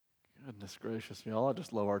Goodness gracious, y'all, I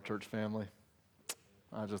just love our church family.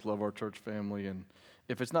 I just love our church family, and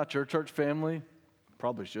if it's not your church family,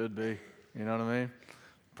 probably should be, you know what I mean?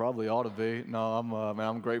 Probably ought to be. No,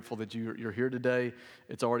 I'm grateful that you're here today.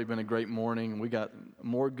 It's already been a great morning. We got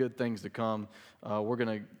more good things to come. We're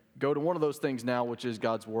going to go to one of those things now, which is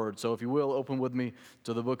God's Word. So if you will, open with me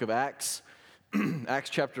to the book of Acts. Acts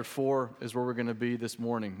chapter 4 is where we're going to be this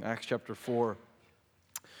morning. Acts chapter 4.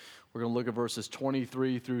 We're going to look at verses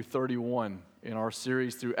 23 through 31 in our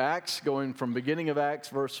series through Acts, going from beginning of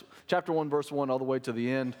Acts, chapter 1, verse 1, all the way to the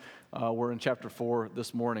end. We're in chapter 4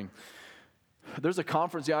 this morning. There's a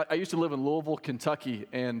conference. I used to live in Louisville, Kentucky,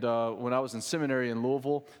 and when I was in seminary in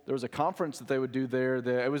Louisville, there was a conference that they would do there.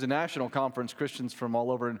 It was a national conference, Christians from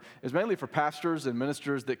all over, and it was mainly for pastors and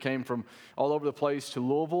ministers that came from all over the place to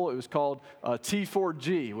Louisville. It was called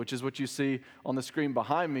T4G, which is what you see on the screen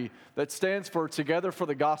behind me. That stands for Together for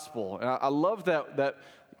the Gospel. And I love that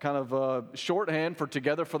kind of shorthand for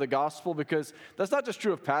Together for the Gospel, because that's not just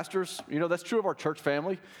true of pastors. You know, that's true of our church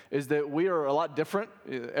family, is that we are a lot different.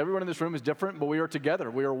 Everyone in this room is different, but we are together.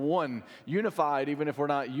 We are one, unified, even if we're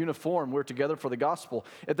not uniform. We're together for the gospel.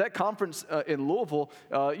 At that conference in Louisville,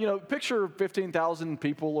 picture 15,000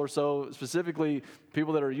 people or so, specifically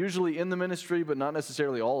people that are usually in the ministry, but not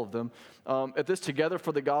necessarily all of them. At this Together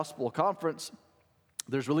for the Gospel conference,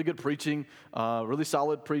 there's really good preaching, really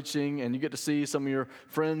solid preaching, and you get to see some of your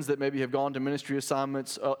friends that maybe have gone to ministry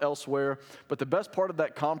assignments elsewhere. But the best part of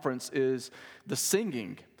that conference is the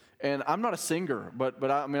singing. And I'm not a singer, but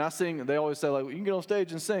I sing. They always say, like, you can get on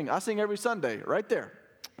stage and sing. I sing every Sunday right there.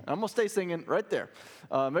 I'm going to stay singing right there.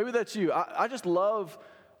 Maybe that's you. I just love,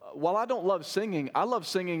 while I don't love singing, I love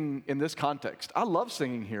singing in this context. I love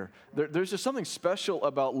singing here. There's just something special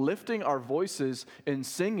about lifting our voices and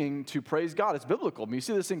singing to praise God. It's biblical. I mean, you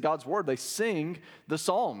see this in God's Word. They sing the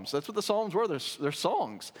Psalms. That's what the Psalms were. They're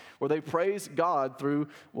songs where they praise God through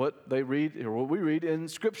what they read, or what we read in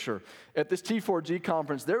Scripture. At this T4G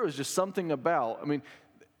conference, there was just something about,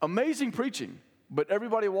 amazing preaching, but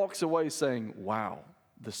everybody walks away saying, wow,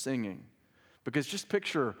 the singing. Because just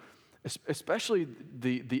picture, especially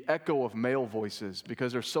the echo of male voices,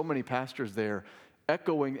 because there's so many pastors there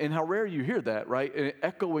echoing, and how rare you hear that, right? And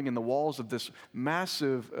echoing in the walls of this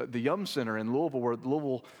massive, the Yum Center in Louisville, where the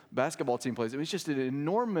Louisville basketball team plays. It's just an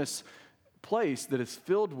enormous place that is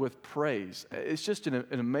filled with praise. It's just an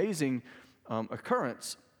amazing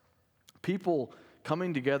occurrence. People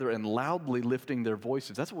coming together and loudly lifting their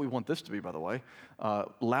voices. That's what we want this to be, by the way.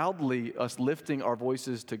 Loudly us lifting our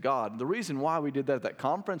voices to God. The reason why we did that at that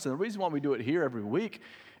conference, and the reason why we do it here every week,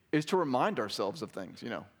 is to remind ourselves of things,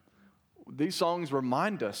 These songs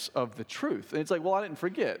remind us of the truth. And it's like, well, I didn't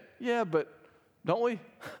forget. Yeah, but don't we?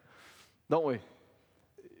 Don't we?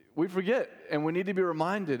 We forget, and we need to be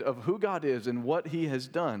reminded of who God is and what He has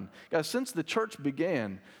done. Guys, since the church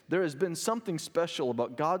began, there has been something special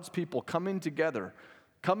about God's people coming together.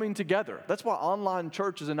 That's why online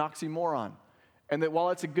church is an oxymoron. And that while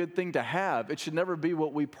it's a good thing to have, it should never be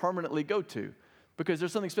what we permanently go to. Because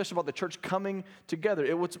there's something special about the church coming together.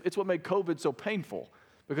 It's what made COVID so painful.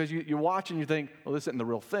 Because you watch and you think, well, this isn't the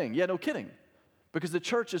real thing. Yeah, no kidding. Because the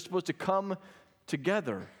church is supposed to come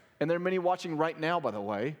together. And there are many watching right now, by the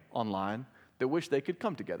way, online, that wish they could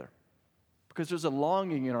come together. Because there's a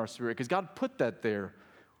longing in our spirit. Because God put that there.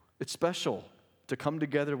 It's special to come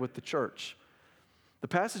together with the church. The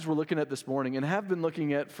passage we're looking at this morning, and have been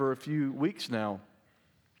looking at for a few weeks now,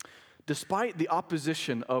 despite the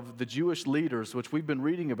opposition of the Jewish leaders, which we've been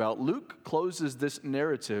reading about, Luke closes this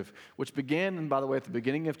narrative, which began, and by the way, at the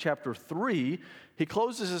beginning of chapter 3, he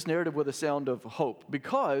closes this narrative with a sound of hope,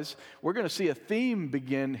 because we're going to see a theme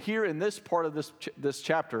begin here in this part of this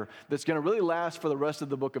chapter that's going to really last for the rest of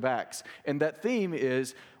the book of Acts. And that theme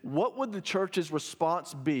is, what would the church's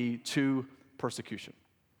response be to persecution?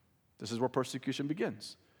 This is where persecution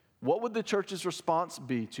begins. What would the church's response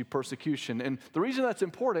be to persecution? And the reason that's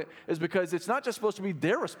important is because it's not just supposed to be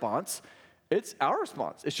their response, it's our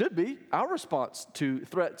response. It should be our response to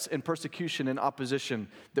threats and persecution and opposition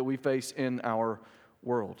that we face in our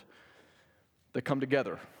world. They come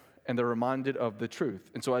together and they're reminded of the truth.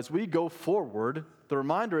 And so as we go forward, the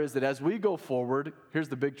reminder is that as we go forward, here's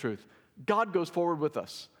the big truth. God goes forward with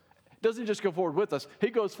us. He doesn't just go forward with us, He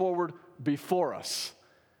goes forward before us.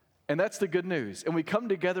 And that's the good news. And we come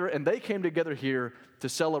together, and they came together here to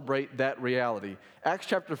celebrate that reality. Acts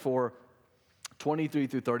chapter 4, 23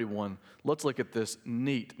 through 31. Let's look at this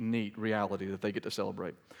neat reality that they get to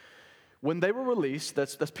celebrate. When they were released,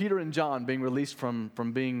 that's Peter and John being released from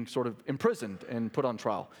being sort of imprisoned and put on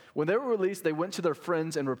trial. When they were released, they went to their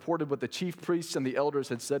friends and reported what the chief priests and the elders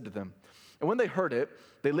had said to them. And when they heard it,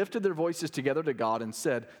 they lifted their voices together to God and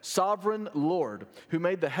said, Sovereign Lord, who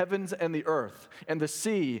made the heavens and the earth and the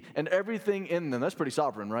sea and everything in them. That's pretty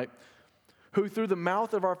sovereign, right? Who through the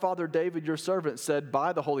mouth of our father David, your servant, said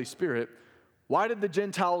by the Holy Spirit, why did the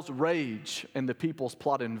Gentiles rage and the peoples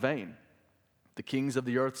plot in vain? The kings of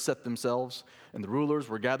the earth set themselves, and the rulers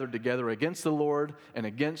were gathered together against the Lord and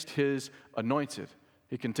against his anointed.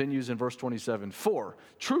 He continues in verse 27, For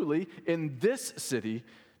truly in this city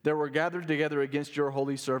there were gathered together against your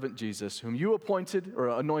holy servant Jesus, whom you appointed or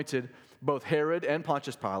anointed, both Herod and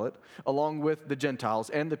Pontius Pilate, along with the Gentiles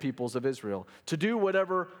and the peoples of Israel, to do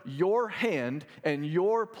whatever your hand and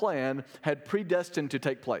your plan had predestined to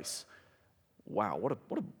take place. Wow, what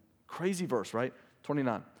a crazy verse, right?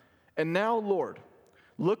 29. And now, Lord,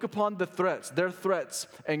 look upon their threats,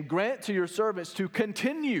 and grant to your servants to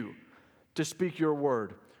continue to speak your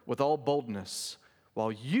word with all boldness,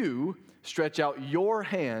 while you stretch out your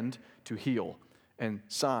hand to heal, and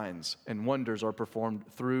signs and wonders are performed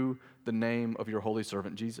through the name of your holy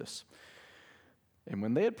servant Jesus. And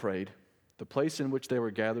when they had prayed, the place in which they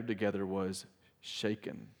were gathered together was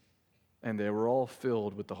shaken, and they were all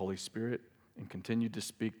filled with the Holy Spirit and continued to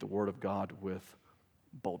speak the word of God with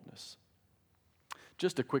boldness.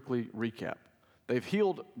 Just to quickly recap,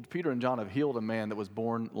 Peter and John have healed a man that was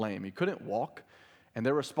born lame. He couldn't walk, and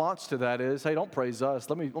their response to that is, hey, don't praise us.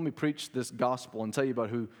 Let me preach this gospel and tell you about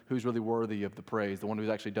who's really worthy of the praise, the one who's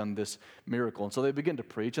actually done this miracle. And so they begin to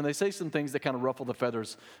preach, and they say some things that kind of ruffle the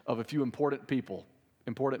feathers of a few important people.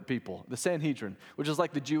 The Sanhedrin, which is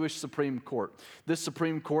like the Jewish Supreme Court. This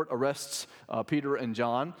Supreme Court arrests Peter and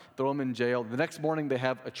John, throw them in jail. The next morning they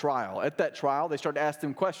have a trial. At that trial, they start to ask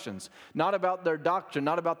them questions, not about their doctrine,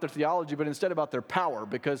 not about their theology, but instead about their power,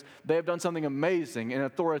 because they have done something amazing, and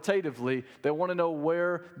authoritatively, they want to know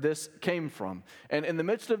where this came from. And in the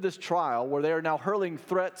midst of this trial, where they are now hurling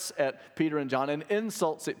threats at Peter and John and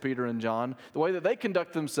insults at Peter and John, the way that they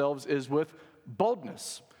conduct themselves is with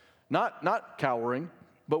boldness. Not cowering,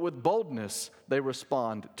 but with boldness they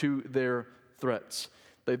respond to their threats.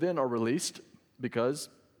 They then are released because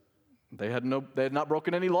they had not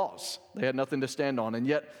broken any laws. They had nothing to stand on. And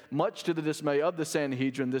yet, much to the dismay of the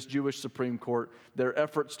Sanhedrin, this Jewish Supreme Court, their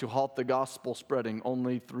efforts to halt the gospel spreading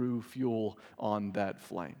only threw fuel on that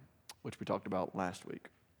flame, which we talked about last week.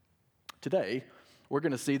 Today, we're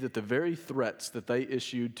going to see that the very threats that they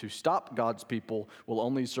issued to stop God's people will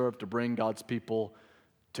only serve to bring God's people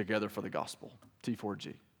together for the gospel,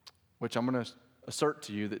 T4G, which I'm going to assert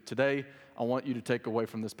to you that today I want you to take away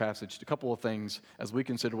from this passage a couple of things as we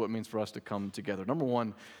consider what it means for us to come together. Number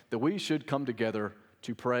one, that we should come together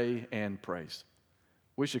to pray and praise.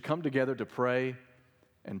 We should come together to pray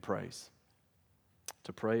and praise.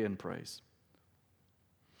 To pray and praise.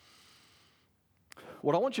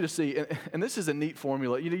 What I want you to see, and this is a neat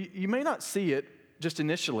formula, you may not see it just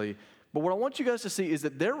initially, but what I want you guys to see is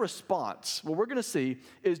that their response, what we're going to see,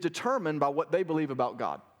 is determined by what they believe about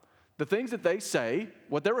God. The things that they say,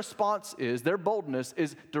 what their response is, their boldness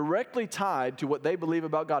is directly tied to what they believe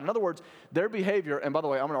about God. In other words, their behavior, and by the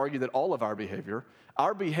way, I'm going to argue that all of our behavior,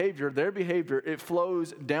 their behavior, it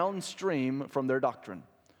flows downstream from their doctrine.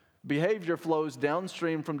 Behavior flows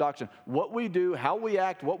downstream from doctrine. What we do, how we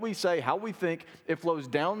act, what we say, how we think, it flows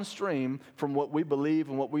downstream from what we believe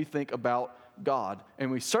and what we think about God.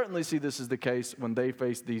 And we certainly see this is the case when they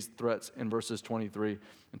face these threats in verses 23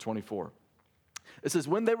 and 24. It says,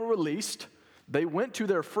 when they were released, they went to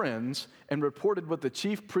their friends and reported what the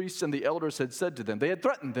chief priests and the elders had said to them. They had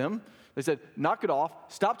threatened them. They said, knock it off,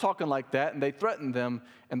 stop talking like that. And they threatened them,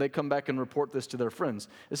 and they come back and report this to their friends.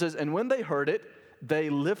 It says, and when they heard it,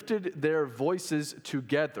 they lifted their voices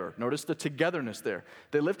together. Notice the togetherness there.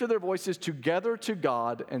 They lifted their voices together to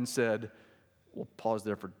God and said, we'll pause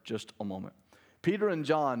there for just a moment. Peter and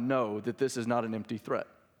John know that this is not an empty threat.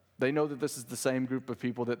 They know that this is the same group of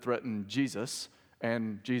people that threatened Jesus,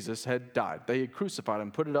 and Jesus had died. They had crucified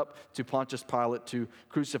him, put it up to Pontius Pilate to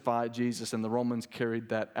crucify Jesus, and the Romans carried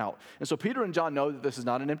that out. And so Peter and John know that this is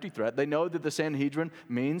not an empty threat. They know that the Sanhedrin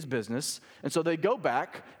means business, and so they go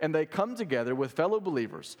back and they come together with fellow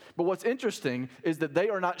believers. But what's interesting is that they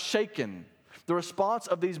are not shaken. The response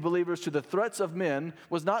of these believers to the threats of men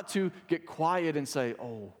was not to get quiet and say,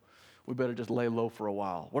 oh, we better just lay low for a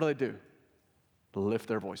while. What do? Lift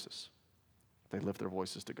their voices. They lift their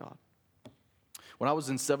voices to God. When I was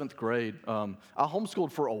in 7th grade, I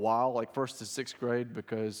homeschooled for a while, like 1st to 6th grade,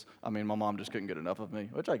 because, my mom just couldn't get enough of me,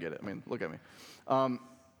 which I get it. Look at me.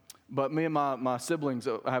 But me and my siblings,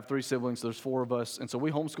 I have 3 siblings, so there's 4 of us, and so we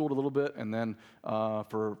homeschooled a little bit, and then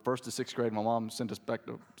for 1st to 6th grade, my mom sent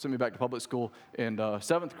me back to public school in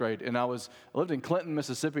 7th grade, and I lived in Clinton,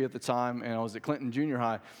 Mississippi at the time, and I was at Clinton Junior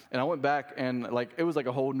High, and I went back, and it was like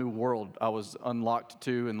a whole new world I was unlocked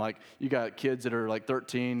to, and you got kids that are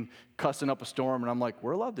 13 cussing up a storm, and I'm like,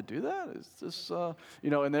 we're allowed to do that? Is this, and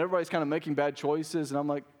then everybody's kind of making bad choices, and I'm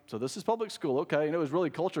like, so this is public school, okay. And it was really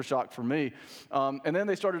culture shock for me. And then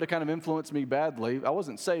they started to kind of influence me badly. I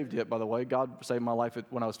wasn't saved yet, by the way. God saved my life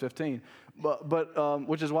when I was 15, but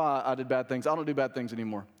which is why I did bad things. I don't do bad things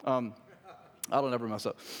anymore. I don't ever mess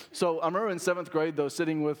up. So I remember in 7th grade, though,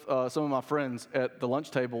 sitting with some of my friends at the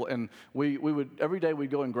lunch table, and we would, every day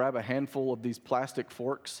we'd go and grab a handful of these plastic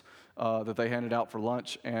forks that they handed out for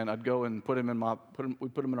lunch, and I'd go and put them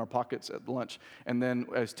in our pockets at lunch. And then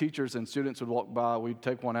as teachers and students would walk by, we'd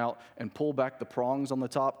take one out and pull back the prongs on the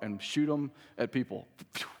top and shoot them at people.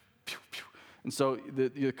 And so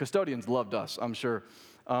the custodians loved us, I'm sure.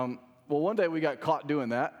 Well, one day we got caught doing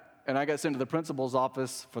that, and I got sent to the principal's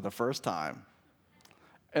office for the first time.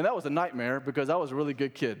 And that was a nightmare because I was a really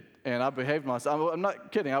good kid, and I behaved myself. I'm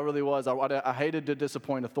not kidding. I really was. I hated to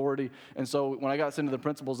disappoint authority, and so when I got sent to the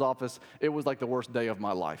principal's office, it was like the worst day of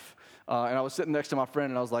my life. And I was sitting next to my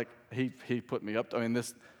friend, and I was like, he put me up.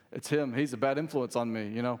 It's him. He's a bad influence on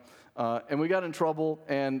me, And we got in trouble,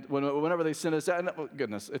 and whenever they sent us out, and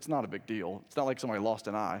goodness, it's not a big deal. It's not like somebody lost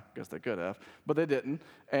an eye. I guess they could have, but they didn't.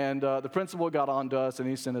 And the principal got on to us, and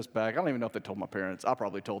he sent us back. I don't even know if they told my parents. I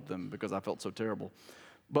probably told them because I felt so terrible.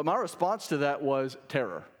 But my response to that was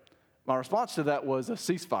terror. My response to that was a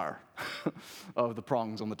ceasefire of the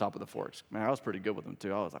prongs on the top of the forks. Man, I was pretty good with them,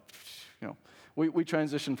 too. I was like, We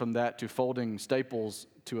transitioned from that to folding staples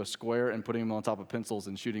to a square and putting them on top of pencils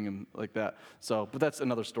and shooting them like that. But that's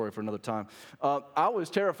another story for another time. I was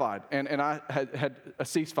terrified, and I had a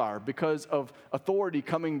ceasefire because of authority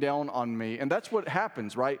coming down on me. And that's what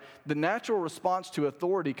happens, right? The natural response to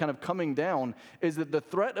authority kind of coming down is that the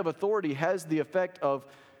threat of authority has the effect of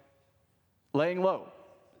laying low,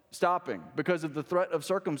 stopping because of the threat of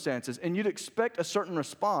circumstances. And you'd expect a certain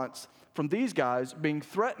response from these guys being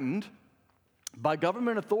threatened by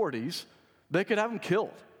government authorities. They could have them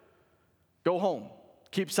killed. Go home,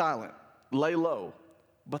 keep silent, lay low.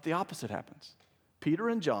 But the opposite happens. Peter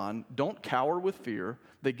and John don't cower with fear.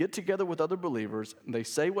 They get together with other believers, and they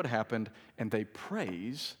say what happened, and they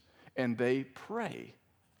praise, and they pray.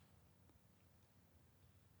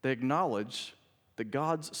 They acknowledge that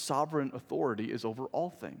God's sovereign authority is over all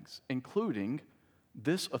things, including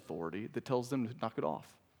this authority that tells them to knock it off.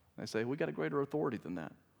 They say, we got a greater authority than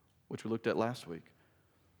that, which we looked at last week.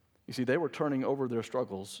 You see, they were turning over their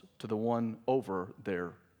struggles to the one over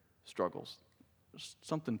their struggles. There's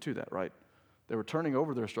something to that, right? They were turning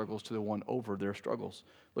over their struggles to the one over their struggles.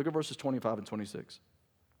 Look at verses 25 and 26.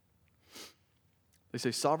 They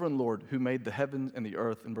say, Sovereign Lord, who made the heavens and the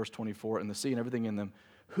earth, in verse 24, and the sea and everything in them,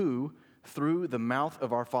 who, through the mouth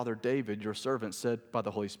of our father David, your servant, said by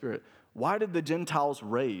the Holy Spirit, why did the Gentiles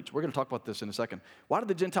rage? We're going to talk about this in a second. Why did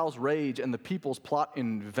the Gentiles rage and the peoples plot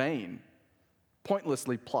in vain?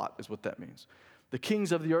 Pointlessly plot is what that means. The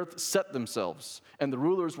kings of the earth set themselves, and the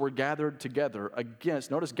rulers were gathered together against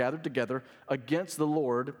the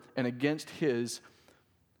Lord and against his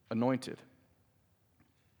anointed.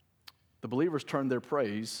 The believers turned their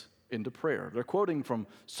praise into prayer. They're quoting from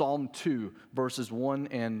Psalm 2, verses 1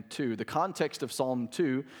 and 2. The context of Psalm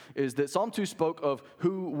 2 is that Psalm 2 spoke of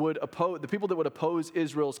who would oppose, the people that would oppose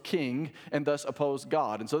Israel's king and thus oppose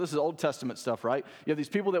God. And so this is Old Testament stuff, right? You have these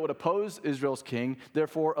people that would oppose Israel's king,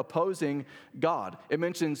 therefore opposing God. It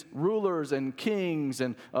mentions rulers and kings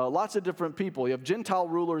and lots of different people. You have Gentile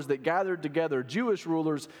rulers that gathered together, Jewish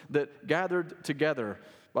rulers that gathered together.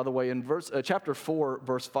 By the way, in chapter 4,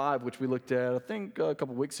 verse 5, which we looked at, I think, a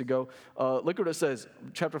couple weeks ago, look what it says,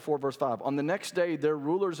 chapter 4, verse 5. On the next day, their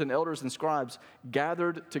rulers and elders and scribes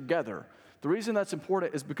gathered together. The reason that's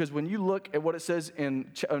important is because when you look at what it says in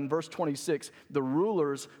verse 26, the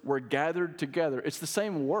rulers were gathered together. It's the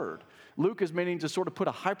same word. Luke is meaning to sort of put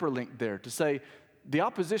a hyperlink there to say the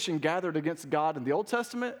opposition gathered against God in the Old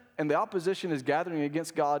Testament, and the opposition is gathering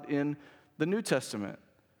against God in the New Testament.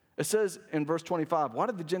 It says in verse 25, why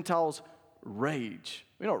did the Gentiles rage?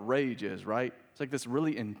 We know what rage is, right? It's like this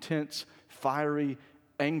really intense, fiery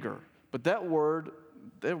anger. But that word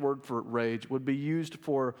for rage would be used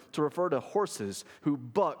to refer to horses who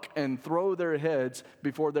buck and throw their heads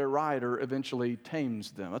before their rider eventually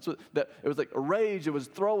tames them. It was like a rage, it was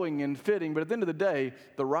throwing and fitting, but at the end of the day,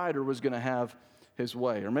 the rider was going to have his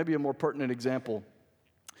way. Or maybe a more pertinent example,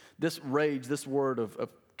 this rage, this word of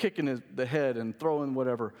kicking the head and throwing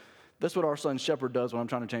whatever, That's what our son Shepherd does when I'm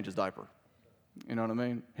trying to change his diaper. You know what I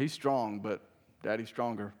mean? He's strong, but daddy's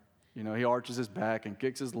stronger. You know, he arches his back and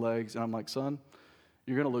kicks his legs, and I'm like, son,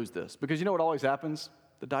 you're going to lose this. Because you know what always happens?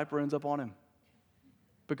 The diaper ends up on him.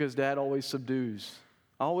 Because dad always subdues.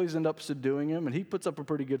 I always end up subduing him, and he puts up a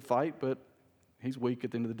pretty good fight, but he's weak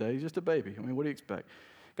at the end of the day. He's just a baby. I mean, what do you expect?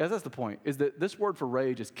 Guys, that's the point, is that this word for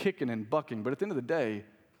rage is kicking and bucking, but at the end of the day,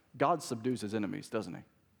 God subdues his enemies, doesn't he?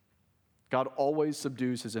 God always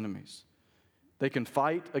subdues his enemies. They can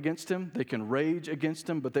fight against him, they can rage against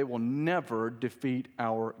him, but they will never defeat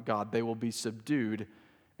our God. They will be subdued,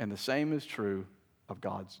 and the same is true of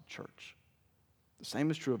God's church. The same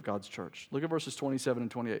is true of God's church. Look at verses 27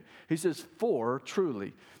 and 28. He says, for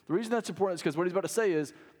truly. The reason that's important is because what he's about to say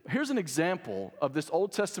is, here's an example of this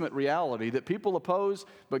Old Testament reality that people oppose,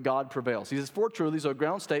 but God prevails. He says, for truly, so a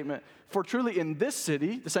ground statement, for truly in this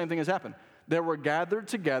city, the same thing has happened. There were gathered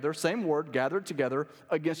together, same word, gathered together,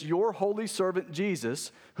 against your holy servant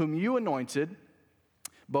Jesus, whom you anointed,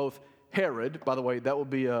 both Herod, by the way, that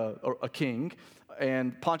would be a king,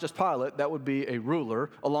 and Pontius Pilate, that would be a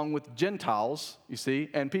ruler, along with Gentiles, you see,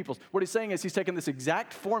 and peoples. What he's saying is he's taken this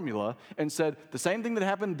exact formula and said the same thing that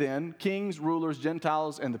happened then, kings, rulers,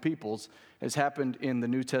 Gentiles, and the peoples, has happened in the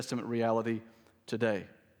New Testament reality today.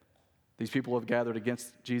 These people have gathered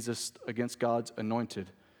against Jesus, against God's anointed.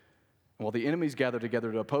 And while the enemies gather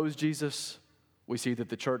together to oppose Jesus, we see that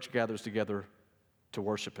the church gathers together to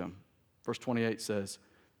worship him. Verse 28 says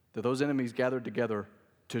that those enemies gathered together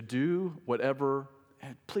to do whatever,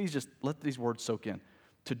 and please just let these words soak in,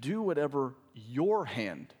 to do whatever your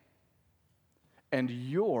hand and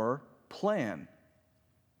your plan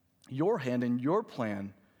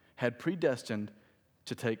had predestined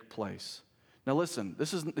to take place. Now listen,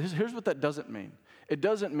 here's what that doesn't mean. It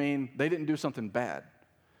doesn't mean they didn't do something bad.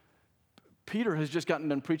 Peter has just gotten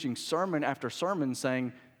done preaching sermon after sermon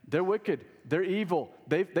saying, they're wicked, they're evil,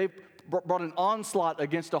 they've brought an onslaught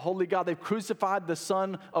against a holy God. They've crucified the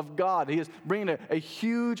Son of God. He is bringing a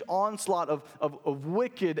huge onslaught of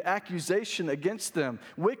wicked accusation against them,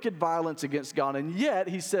 wicked violence against God. And yet,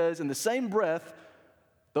 he says in the same breath,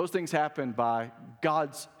 those things happened by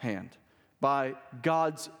God's hand, by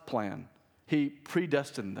God's plan. He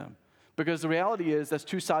predestined them. Because the reality is, that's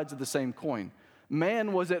two sides of the same coin.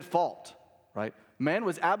 Man was at fault, right? Man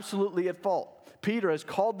was absolutely at fault. Peter has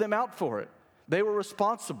called them out for it. They were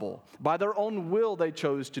responsible. By their own will, they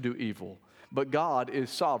chose to do evil. But God is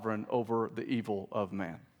sovereign over the evil of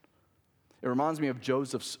man. It reminds me of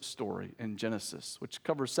Joseph's story in Genesis, which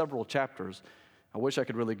covers several chapters. I wish I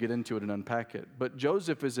could really get into it and unpack it. But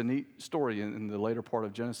Joseph is a neat story in the later part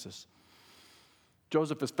of Genesis.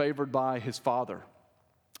 Joseph is favored by his father,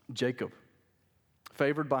 Jacob.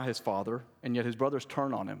 Favored by his father, and yet his brothers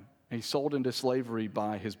turn on him. He's sold into slavery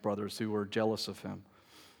by his brothers who were jealous of him.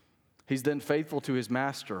 He's then faithful to his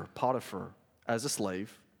master, Potiphar, as a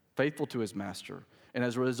slave, faithful to his master. And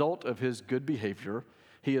as a result of his good behavior,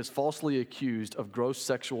 he is falsely accused of gross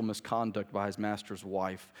sexual misconduct by his master's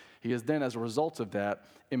wife. He is then, as a result of that,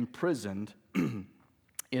 imprisoned in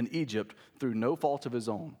Egypt through no fault of his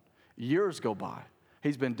own. Years go by.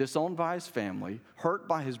 He's been disowned by his family, hurt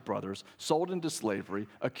by his brothers, sold into slavery,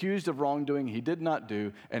 accused of wrongdoing he did not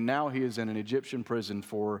do, and now he is in an Egyptian prison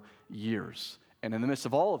for years. And in the midst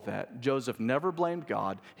of all of that, Joseph never blamed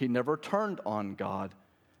God. He never turned on God.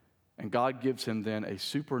 And God gives him then a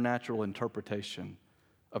supernatural interpretation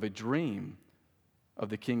of a dream of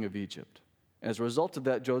the king of Egypt. And as a result of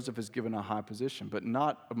that, Joseph is given a high position, but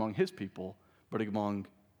not among his people, but among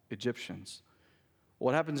Egyptians.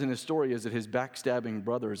 What happens in his story is that his backstabbing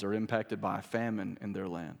brothers are impacted by a famine in their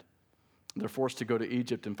land. They're forced to go to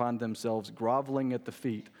Egypt and find themselves groveling at the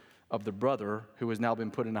feet of the brother who has now been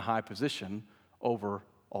put in a high position over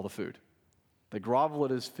all the food. They grovel at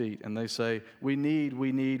his feet and they say, we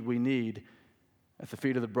need, at the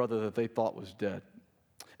feet of the brother that they thought was dead.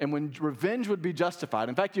 And when revenge would be justified,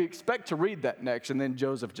 in fact, you expect to read that next, and then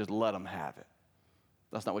Joseph just let them have it.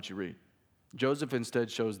 That's not what you read. Joseph instead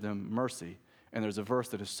shows them mercy. And there's a verse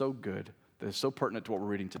that is so good, that is so pertinent to what we're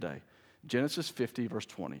reading today. Genesis 50, verse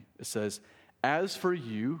 20. It says, as for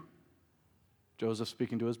you, Joseph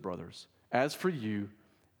speaking to his brothers, as for you,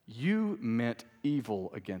 you meant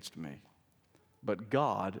evil against me, but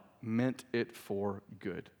God meant it for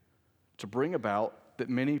good, to bring about that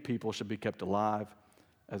many people should be kept alive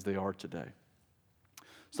as they are today.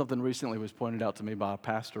 Something recently was pointed out to me by a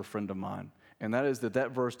pastor friend of mine, and that is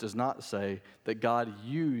that verse does not say that God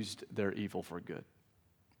used their evil for good.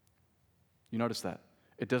 You notice that?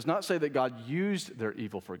 It does not say that God used their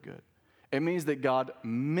evil for good. It means that God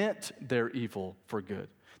meant their evil for good.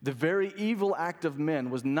 The very evil act of men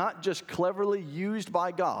was not just cleverly used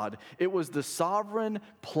by God, it was the sovereign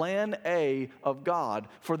plan A of God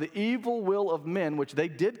for the evil will of men, which they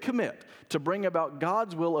did commit, to bring about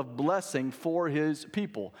God's will of blessing for his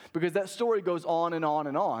people. Because that story goes on and on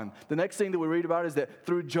and on. The next thing that we read about is that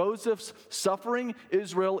through Joseph's suffering,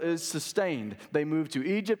 Israel is sustained. They moved to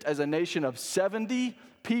Egypt as a nation of 70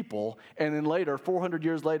 people, and then later, 400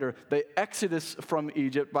 years later, they exodus from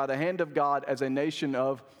Egypt by the hand of God as a nation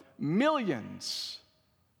of millions.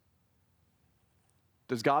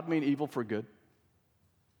 Does God mean evil for good?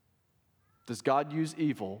 Does God use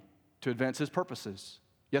evil to advance his purposes?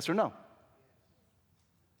 Yes or no?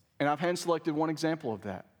 And I've hand-selected one example of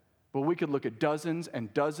that. But we could look at dozens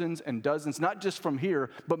and dozens and dozens, not just from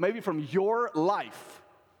here, but maybe from your life.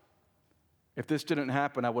 If this didn't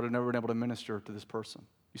happen, I would have never been able to minister to this person.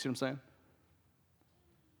 You see what I'm saying?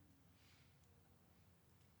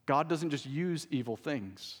 God doesn't just use evil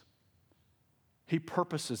things. He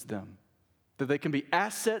purposes them, that they can be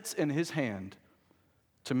assets in his hand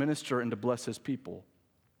to minister and to bless his people.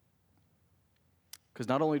 Because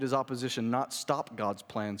not only does opposition not stop God's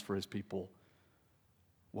plans for his people,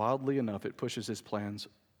 wildly enough, it pushes his plans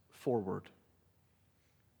forward.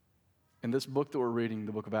 In this book that we're reading,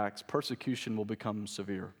 the book of Acts, persecution will become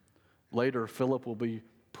severe. Later, Philip will be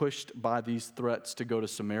pushed by these threats to go to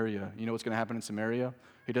Samaria. You know what's going to happen in Samaria?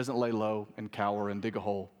 He doesn't lay low and cower and dig a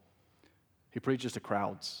hole. He preaches to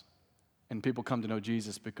crowds, and people come to know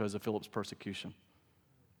Jesus because of Philip's persecution.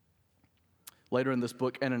 Later in this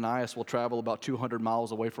book, Ananias will travel about 200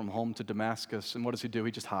 miles away from home to Damascus, and what does he do?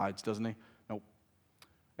 He just hides, doesn't he? Nope.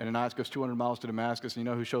 Ananias goes 200 miles to Damascus, and you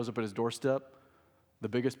know who shows up at his doorstep? The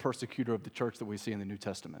biggest persecutor of the church that we see in the New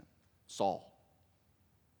Testament, Saul.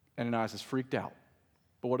 Ananias is freaked out.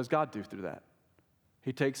 But what does God do through that?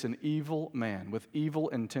 He takes an evil man with evil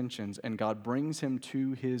intentions, and God brings him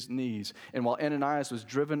to his knees. And while Ananias was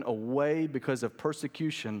driven away because of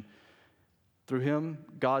persecution, through him,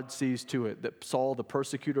 God sees to it that Saul, the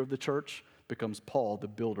persecutor of the church, becomes Paul, the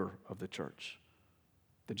builder of the church.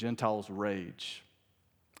 The Gentiles rage.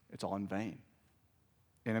 It's all in vain.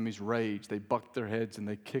 Enemies rage. They buck their heads and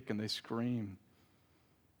they kick and they scream.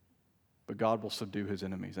 But God will subdue his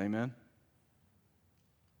enemies. Amen?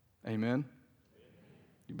 Amen?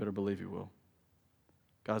 You better believe he will.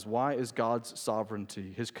 Guys, why is God's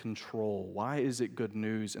sovereignty, his control, why is it good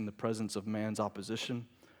news in the presence of man's opposition?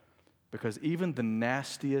 Because even the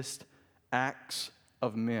nastiest acts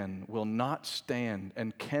of men will not stand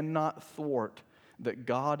and cannot thwart that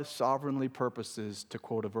God sovereignly purposes, to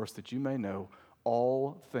quote a verse that you may know,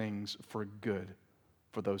 all things for good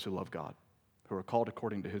for those who love God, who are called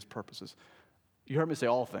according to his purposes. You heard me say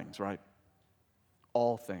all things, right?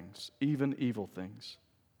 All things, even evil things.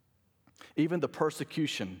 Even the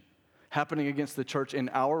persecution happening against the church in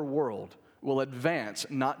our world will advance,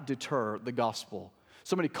 not deter the gospel.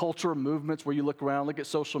 So many cultural movements where you look around, look at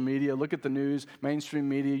social media, look at the news, mainstream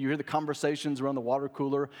media, you hear the conversations around the water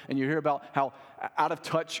cooler, and you hear about how out of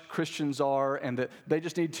touch Christians are and that they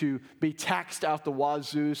just need to be taxed out the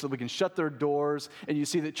wazoo so that we can shut their doors. And you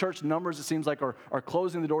see that church numbers, it seems like, are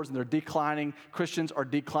closing the doors and they're declining. Christians are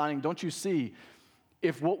declining. Don't you see?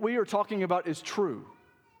 If what we are talking about is true,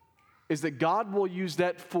 is that God will use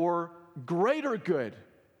that for greater good,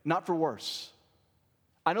 not for worse.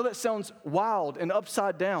 I know that sounds wild and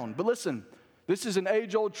upside down, but listen, this is an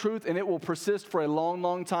age-old truth, and it will persist for a long,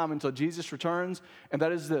 long time until Jesus returns, and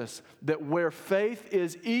that is this, that where faith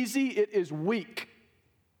is easy, it is weak.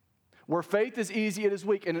 Where faith is easy, it is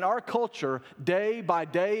weak. And in our culture, day by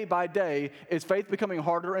day by day, is faith becoming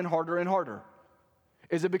harder and harder and harder?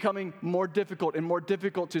 Is it becoming more difficult and more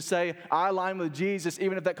difficult to say, I align with Jesus,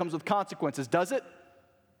 even if that comes with consequences? Does it?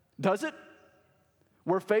 Does it?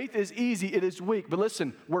 Where faith is easy, it is weak. But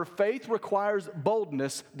listen, where faith requires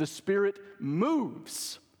boldness, the Spirit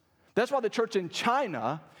moves. That's why the church in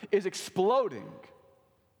China is exploding.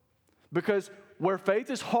 Because where faith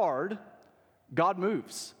is hard, God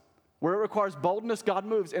moves. Where it requires boldness, God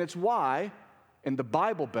moves. And it's why, in the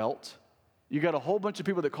Bible Belt, you got a whole bunch of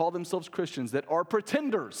people that call themselves Christians that are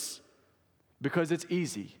pretenders because it's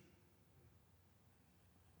easy.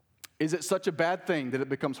 Is it such a bad thing that it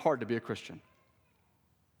becomes hard to be a Christian?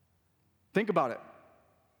 Think about it.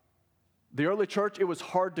 The early church, it was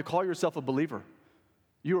hard to call yourself a believer.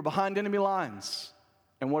 You were behind enemy lines.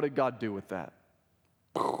 And what did God do with that?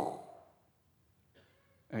 An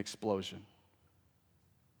explosion.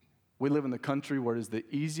 We live in the country where it is the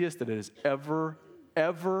easiest that it has ever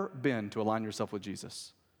been to align yourself with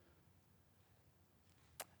Jesus.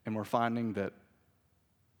 And we're finding that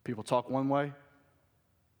people talk one way,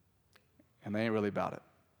 and they ain't really about it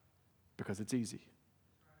because it's easy.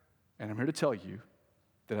 And I'm here to tell you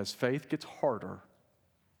that as faith gets harder,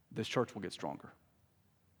 this church will get stronger.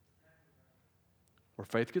 Where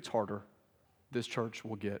faith gets harder, this church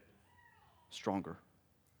will get stronger.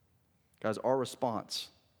 Guys, our response,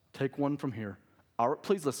 take one from here.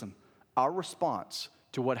 Please listen. Our response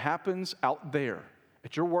to what happens out there,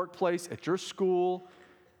 at your workplace, at your school,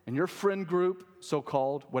 in your friend group,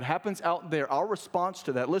 so-called, what happens out there, our response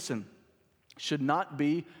to that, listen, should not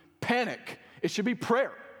be panic. It should be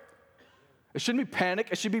prayer. It shouldn't be panic.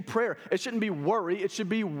 It should be prayer. It shouldn't be worry. It should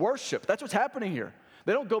be worship. That's what's happening here.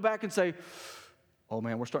 They don't go back and say, oh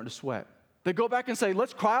man, we're starting to sweat. They go back and say,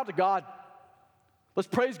 let's cry out to God. Let's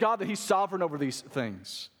praise God that He's sovereign over these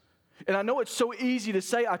things. And I know it's so easy to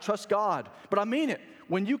say, I trust God, but I mean it.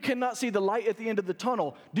 When you cannot see the light at the end of the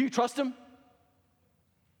tunnel, do you trust Him?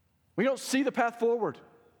 When you don't see the path forward,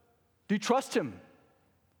 do you trust Him?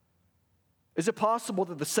 Is it possible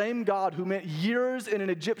that the same God who meant years in an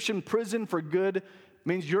Egyptian prison for good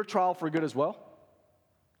means your trial for good as well?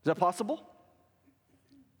 Is that possible?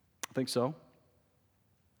 I think so.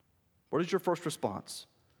 What is your first response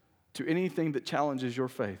to anything that challenges your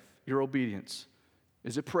faith, your obedience?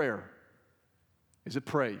 Is it prayer? Is it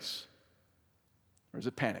praise? Or is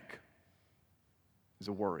it panic? Is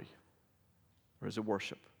it worry? Or is it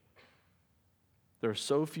worship? There are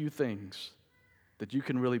so few things that you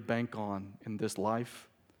can really bank on in this life.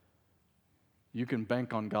 You can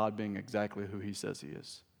bank on God being exactly who He says He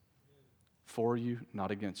is. For you,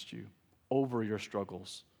 not against you. Over your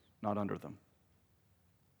struggles, not under them.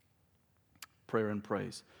 Prayer and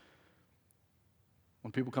praise.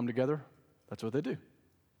 When people come together, that's what they do.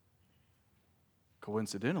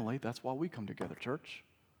 Coincidentally, that's why we come together, church.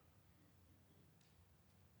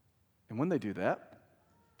 And when they do that,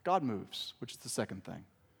 God moves, which is the second thing.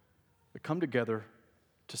 They come together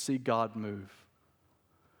to see God move.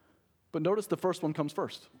 But notice the first one comes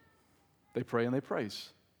first. They pray and they praise.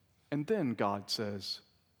 And then God says,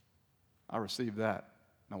 I received that.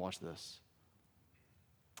 Now watch this.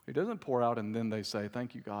 He doesn't pour out and then they say,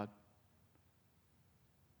 thank you, God.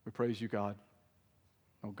 We praise you, God.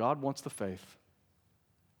 No, God wants the faith.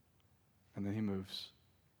 And then He moves.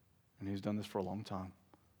 And He's done this for a long time.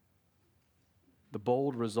 The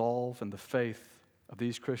bold resolve and the faith of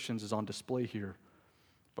these Christians is on display here.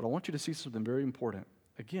 But I want you to see something very important.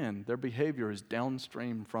 Again, their behavior is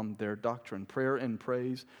downstream from their doctrine. Prayer and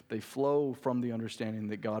praise, they flow from the understanding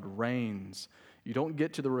that God reigns. You don't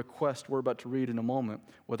get to the request we're about to read in a moment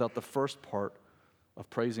without the first part of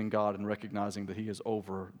praising God and recognizing that He is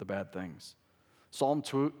over the bad things. Psalm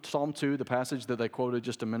 2, the passage that they quoted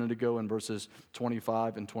just a minute ago in verses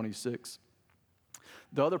 25 and 26.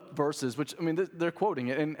 The other verses, which, I mean, they're quoting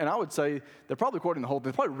it, and I would say they're probably quoting the whole,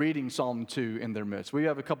 they're probably reading Psalm 2 in their midst. We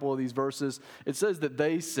have a couple of these verses. It says that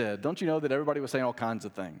they said, don't you know that everybody was saying all kinds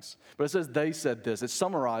of things? But it says they said this. It's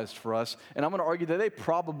summarized for us, and I'm going to argue that they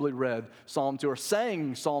probably read Psalm 2 or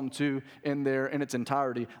sang Psalm 2 in its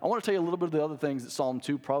entirety. I want to tell you a little bit of the other things that Psalm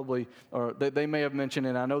 2 probably, or they may have mentioned,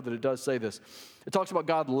 and I know that it does say this. It talks about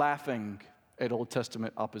God laughing at Old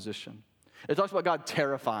Testament opposition. It talks about God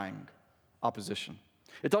terrifying opposition.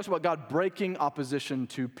 It talks about God breaking opposition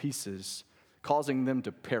to pieces, causing them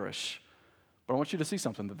to perish. But I want you to see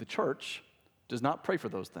something, that the church does not pray for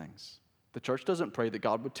those things. The church doesn't pray that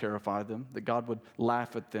God would terrify them, that God would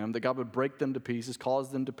laugh at them, that God would break them to pieces,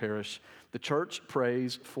 cause them to perish. The church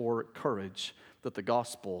prays for courage, that the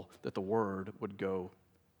gospel, that the word would go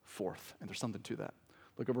forth. And there's something to that.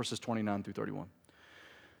 Look at verses 29 through 31.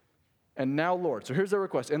 And now, Lord, so here's their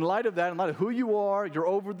request. In light of that, in light of who you are, you're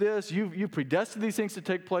over this, you've predestined these things to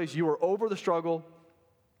take place, you are over the struggle.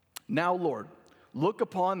 Now, Lord, look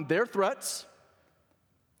upon their threats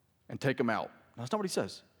and take them out. Now, that's not what He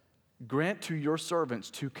says. Grant to your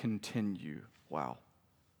servants to continue. Wow.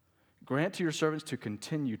 Grant to your servants to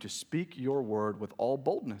continue to speak your word with all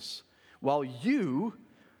boldness, while you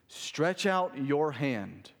stretch out your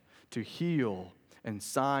hand to heal, and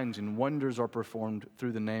signs and wonders are performed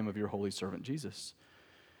through the name of your holy servant Jesus.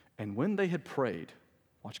 And when they had prayed,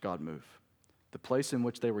 watch God move. The place in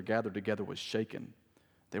which they were gathered together was shaken.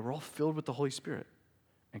 They were all filled with the Holy Spirit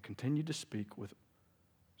and continued to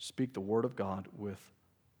speak the word of God with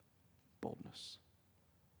boldness.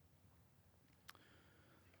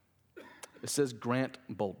 It says grant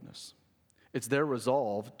boldness. It's their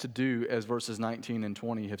resolve to do as verses 19 and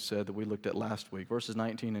 20 have said that we looked at last week. Verses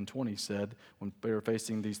 19 and 20 said, when they were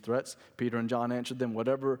facing these threats, Peter and John answered them,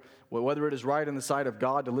 whether it is right in the sight of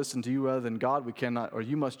God to listen to you rather than God, we cannot, or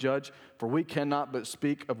you must judge, for we cannot but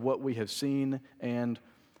speak of what we have seen and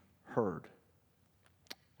heard.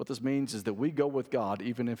 What this means is that we go with God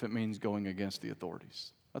even if it means going against the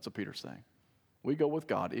authorities. That's what Peter's saying. We go with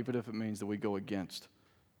God, even if it means that we go against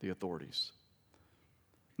the authorities.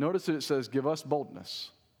 Notice that it says, give us boldness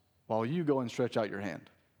while you go and stretch out your hand.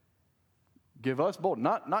 Give us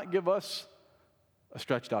boldness, not give us a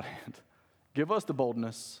stretched out hand. Give us the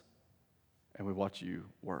boldness, and we watch you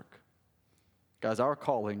work. Guys, our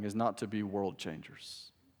calling is not to be world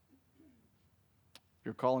changers.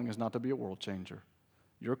 Your calling is not to be a world changer.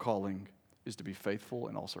 Your calling is to be faithful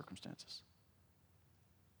in all circumstances.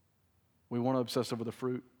 We want to obsess over the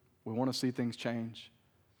fruit. We want to see things change.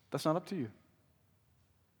 That's not up to you.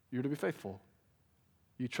 You're to be faithful.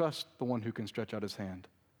 You trust the one who can stretch out his hand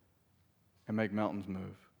and make mountains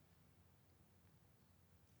move.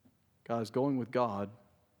 Guys, going with God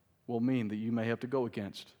will mean that you may have to go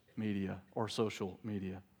against media or social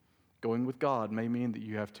media. Going with God may mean that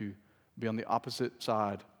you have to be on the opposite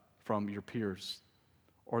side from your peers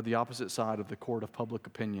or the opposite side of the court of public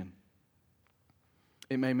opinion.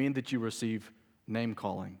 It may mean that you receive name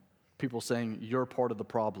calling, people saying you're part of the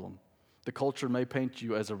problem. The culture may paint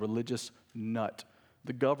you as a religious nut.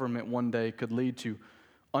 The government one day could lead to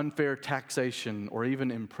unfair taxation or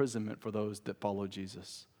even imprisonment for those that follow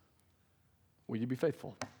Jesus. Will you be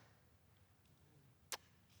faithful?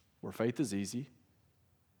 Where faith is easy,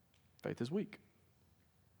 faith is weak.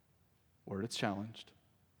 Where it's challenged,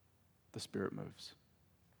 the Spirit moves.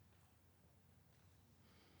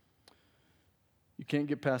 You can't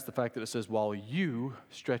get past the fact that it says, while you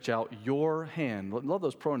stretch out your hand. Love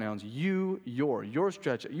those pronouns. You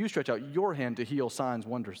stretch out your hand to heal signs,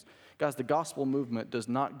 wonders. Guys, the gospel movement does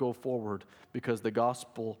not go forward because the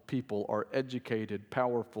gospel people are educated,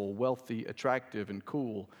 powerful, wealthy, attractive, and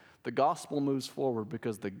cool. The gospel moves forward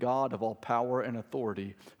because the God of all power and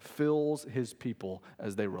authority fills his people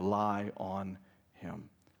as they rely on him.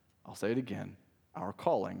 I'll say it again. Our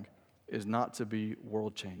calling is not to be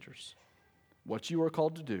world changers. What you are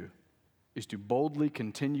called to do is to boldly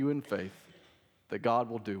continue in faith that God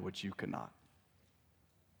will do what you cannot.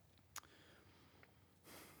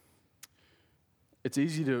 It's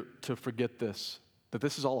easy to forget this, that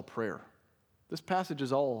this is all a prayer. This passage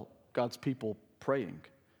is all God's people praying.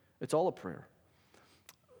 It's all a prayer.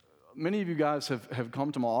 Many of you guys have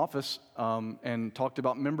come to my office and talked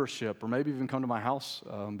about membership, or maybe even come to my house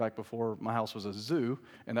back before my house was a zoo,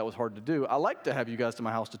 and that was hard to do. I like to have you guys to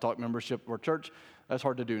my house to talk membership or church. That's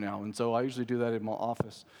hard to do now, and so I usually do that in my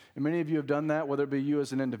office. And many of you have done that, whether it be you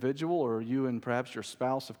as an individual or you and perhaps your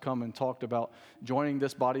spouse have come and talked about joining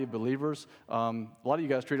this body of believers. A lot of you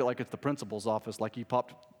guys treat it like it's the principal's office, like you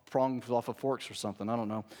popped prongs off of forks or something. I don't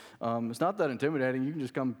know. It's not that intimidating. You can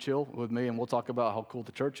just come chill with me and we'll talk about how cool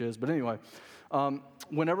the church is. But anyway,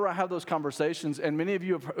 whenever I have those conversations, and many of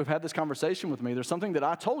you have had this conversation with me, there's something that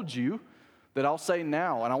I told you that I'll say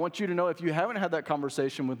now. And I want you to know, if you haven't had that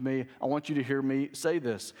conversation with me, I want you to hear me say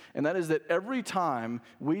this. And that is that every time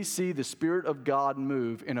we see the Spirit of God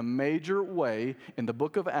move in a major way in the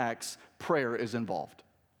book of Acts, prayer is involved.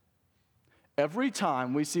 Every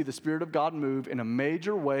time we see the Spirit of God move in a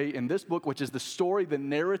major way in this book, which is the story, the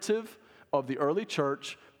narrative of the early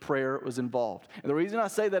church, prayer was involved. And the reason I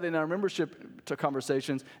say that in our membership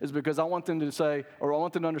conversations is because I want them to say, or I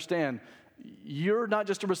want them to understand, you're not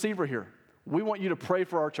just a receiver here. We want you to pray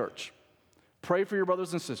for our church. Pray for your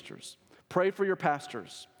brothers and sisters. Pray for your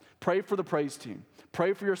pastors. Pray for the praise team.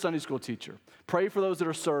 Pray for your Sunday school teacher. Pray for those that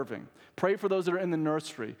are serving. Pray for those that are in the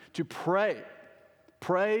nursery. To pray.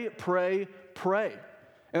 Pray, pray, pray.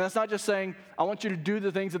 And that's not just saying, I want you to do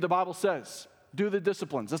the things that the Bible says. Do the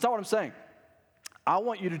disciplines. That's not what I'm saying. I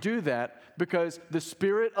want you to do that because the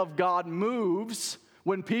Spirit of God moves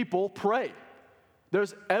when people pray.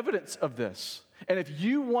 There's evidence of this. And if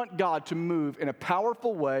you want God to move in a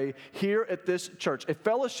powerful way here at this church, if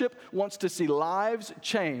fellowship wants to see lives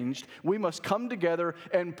changed, we must come together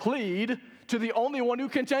and plead to the only one who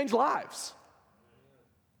can change lives.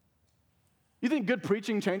 You think good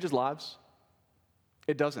preaching changes lives?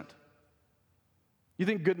 It doesn't. You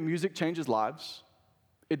think good music changes lives?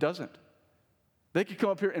 It doesn't. They could come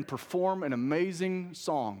up here and perform an amazing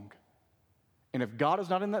song, and if God is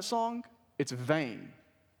not in that song, it's vain.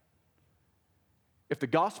 If the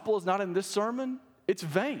gospel is not in this sermon, it's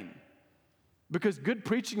vain. Because good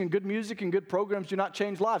preaching and good music and good programs do not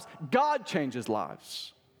change lives. God changes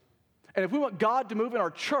lives. And if we want God to move in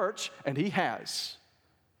our church, and He has,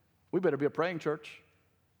 we better be a praying church.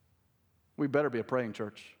 We better be a praying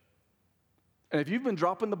church. And if you've been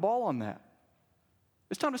dropping the ball on that,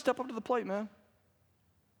 it's time to step up to the plate, man.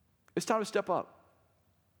 It's time to step up.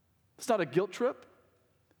 It's not a guilt trip.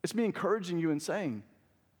 It's me encouraging you and saying,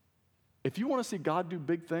 if you want to see God do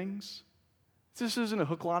big things, this isn't a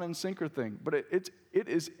hook, line, and sinker thing, but it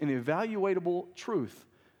is an evaluatable truth.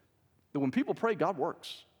 that when people pray, God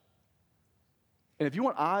works. And if you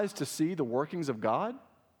want eyes to see the workings of God,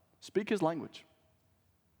 speak his language.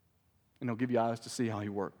 And he'll give you eyes to see how he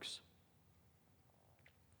works.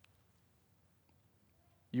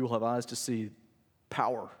 You will have eyes to see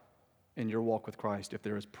power in your walk with Christ if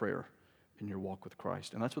there is prayer in your walk with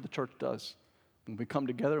Christ. And that's what the church does. When we come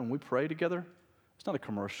together and we pray together, it's not a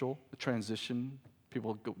commercial, a transition.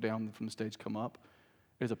 People go down from the stage, come up.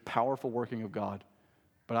 It is a powerful working of God.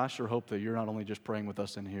 But I sure hope that you're not only just praying with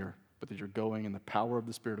us in here, but that you're going in the power of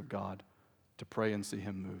the Spirit of God to pray and see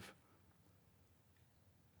him move.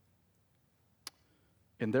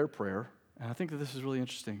 In their prayer, and I think that this is really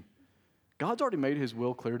interesting, God's already made his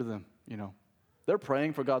will clear to them, you know. They're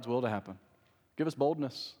praying for God's will to happen. Give us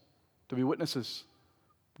boldness to be witnesses.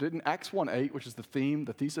 Didn't Acts 1:8, which is the theme,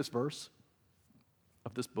 the thesis verse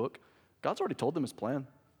of this book, God's already told them his plan.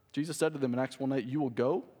 Jesus said to them in Acts 1:8, you will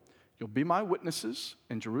go, you'll be my witnesses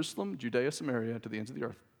in Jerusalem, Judea, Samaria, to the ends of the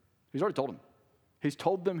earth. He's already told them. He's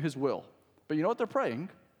told them his will. But you know what they're praying?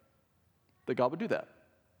 That God would do that.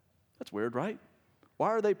 That's weird, right? Why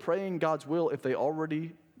are they praying God's will if they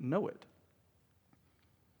already know it?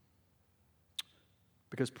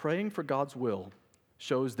 Because praying for God's will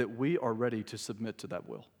shows that we are ready to submit to that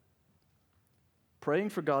will. Praying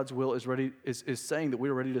for God's will is saying that we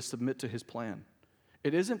are ready to submit to his plan.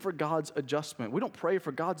 It isn't for God's adjustment. We don't pray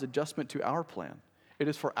for God's adjustment to our plan. It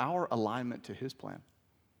is for our alignment to his plan.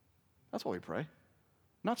 That's why we pray.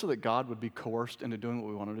 Not so that God would be coerced into doing what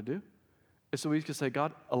we wanted to do. It's so we can say,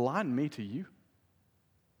 God, align me to you.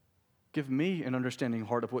 Give me an understanding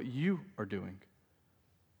heart of what you are doing.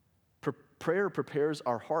 Prayer prepares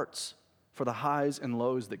our hearts for the highs and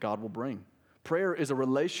lows that God will bring. Prayer is a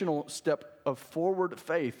relational step of forward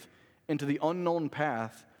faith into the unknown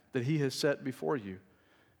path that he has set before you.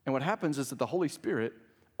 And what happens is that the Holy Spirit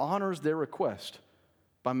honors their request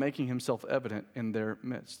by making himself evident in their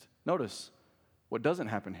midst. Notice, what doesn't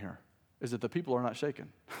happen here is that the people are not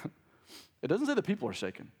shaken. It doesn't say the people are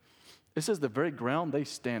shaken. It says the very ground they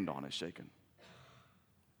stand on is shaken.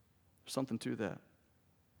 There's something to that.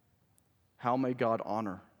 How may God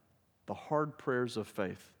honor the hard prayers of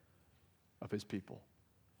faith of his people?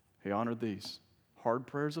 He honored these hard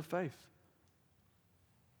prayers of faith.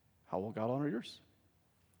 How will God honor yours?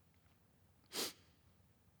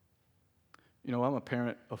 You know, I'm a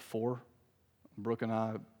parent of 4. Brooke and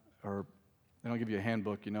I they don't give you a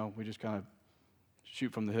handbook, you know. We just kind of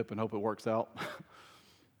shoot from the hip and hope it works out.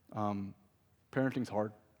 Parenting's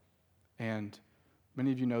hard. And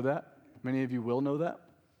many of you know that. Many of you will know that.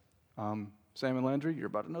 Sam and Landry, you're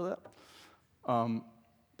about to know that.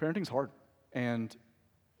 Parenting's hard. And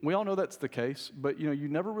we all know that's the case, but you know, you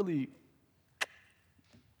never really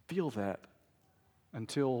feel that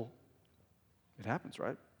until it happens,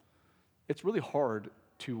 right? It's really hard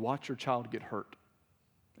to watch your child get hurt,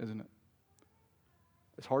 isn't it?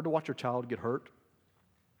 It's hard to watch your child get hurt.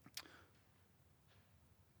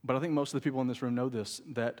 But I think most of the people in this room know this,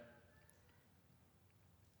 that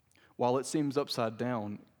while it seems upside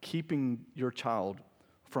down, keeping your child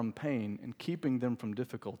from pain and keeping them from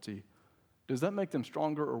difficulty, does that make them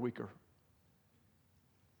stronger or weaker?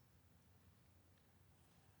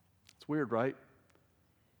 It's weird, right?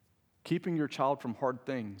 Keeping your child from hard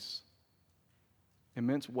things,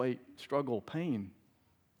 immense weight, struggle, pain,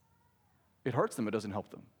 it hurts them, it doesn't help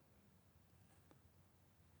them.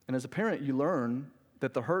 And as a parent, you learn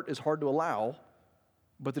that the hurt is hard to allow,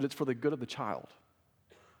 but that it's for the good of the child.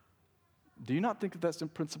 Do you not think that that same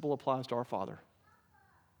principle applies to our Father?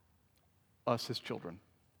 Us, his children.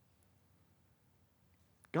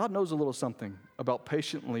 God knows a little something about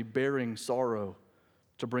patiently bearing sorrow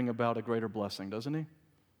to bring about a greater blessing, doesn't he?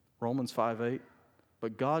 Romans 5:8.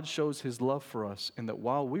 But God shows his love for us in that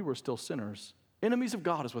while we were still sinners, enemies of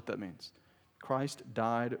God is what that means, Christ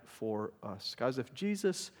died for us. Guys, if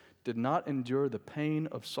Jesus did not endure the pain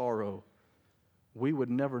of sorrow, we would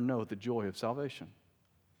never know the joy of salvation.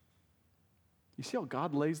 You see how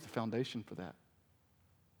God lays the foundation for that?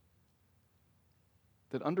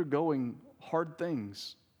 That undergoing hard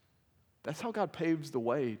things, that's how God paves the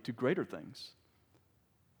way to greater things.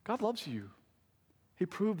 God loves you. He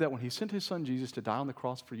proved that when he sent his son Jesus to die on the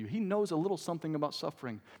cross for you. He knows a little something about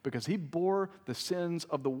suffering because he bore the sins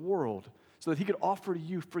of the world so that he could offer to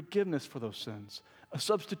you forgiveness for those sins, a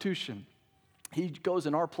substitution. He goes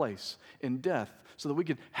in our place in death so that we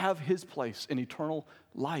could have his place in eternal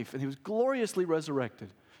life. And he was gloriously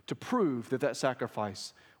resurrected to prove that that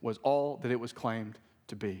sacrifice was all that it was claimed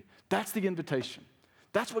to be. That's the invitation.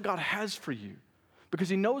 That's what God has for you because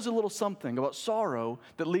he knows a little something about sorrow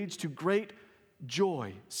that leads to great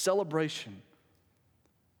joy, celebration.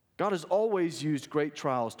 God has always used great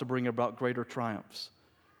trials to bring about greater triumphs.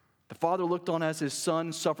 The Father looked on as his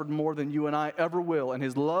Son suffered more than you and I ever will, and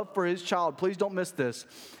his love for his child, please don't miss this,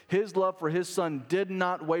 his love for his Son did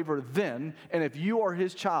not waver then, and if you are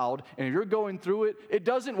his child, and if you're going through it, it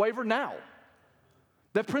doesn't waver now.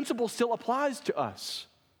 That principle still applies to us.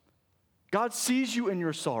 God sees you in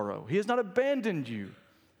your sorrow. He has not abandoned you.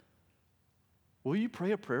 Will you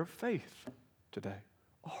pray a prayer of faith today?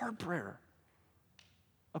 A hard prayer.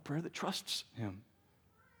 A prayer that trusts him.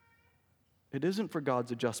 It isn't for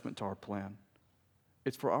God's adjustment to our plan.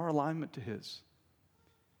 It's for our alignment to his.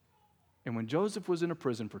 And when Joseph was in a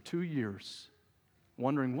prison for 2 years,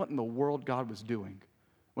 wondering what in the world God was doing,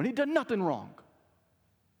 when he'd done nothing wrong,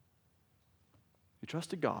 he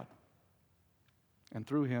trusted God. And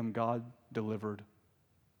through him, God delivered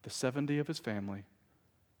the 70 of his family,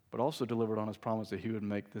 but also delivered on his promise that he would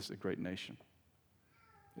make this a great nation,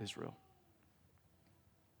 Israel.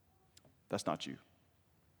 That's not you.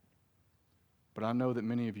 But I know that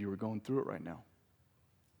many of you are going through it right now.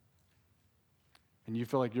 And you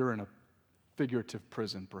feel like you're in a figurative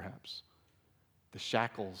prison, perhaps. The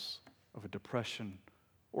shackles of a depression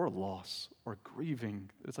or a loss or grieving.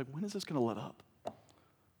 It's like, when is this going to let up?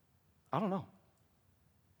 I don't know.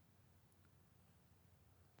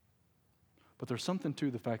 But there's something to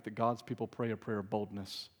the fact that God's people pray a prayer of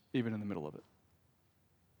boldness, even in the middle of it.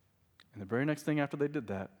 And the very next thing after they did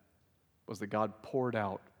that was that God poured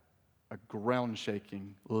out a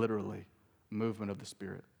ground-shaking, literally, movement of the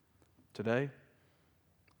Spirit. Today,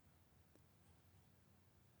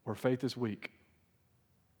 where faith is weak,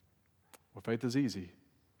 where faith is easy,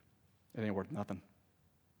 it ain't worth nothing.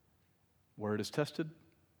 Where it is tested,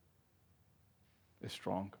 is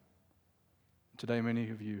strong. Today, many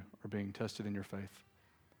of you are being tested in your faith.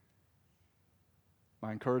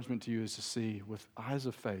 My encouragement to you is to see with eyes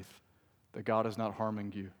of faith that God is not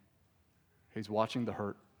harming you. He's watching the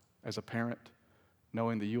hurt as a parent,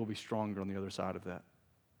 knowing that you will be stronger on the other side of that.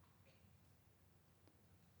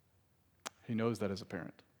 He knows that as a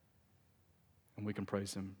parent, and we can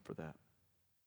praise him for that.